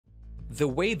The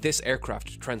way this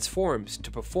aircraft transforms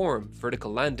to perform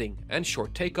vertical landing and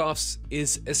short takeoffs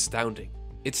is astounding.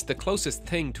 It's the closest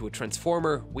thing to a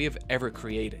transformer we have ever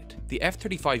created. The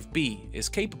F-35B is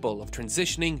capable of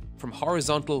transitioning from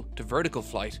horizontal to vertical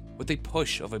flight with a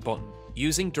push of a button,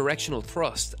 using directional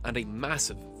thrust and a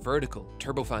massive vertical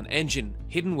turbofan engine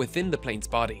hidden within the plane's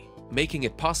body, making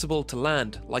it possible to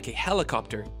land like a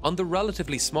helicopter on the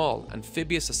relatively small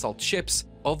amphibious assault ships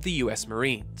of the US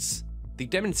Marines. The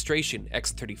demonstration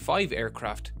X-35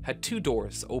 aircraft had two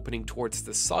doors opening towards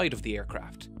the side of the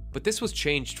aircraft, but this was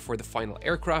changed for the final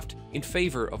aircraft in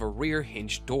favor of a rear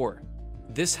hinged door.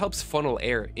 This helps funnel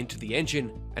air into the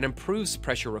engine and improves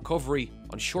pressure recovery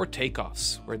on short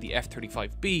takeoffs where the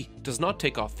F-35B does not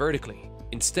take off vertically,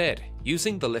 instead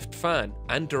using the lift fan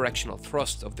and directional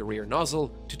thrust of the rear nozzle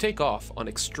to take off on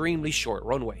extremely short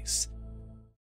runways.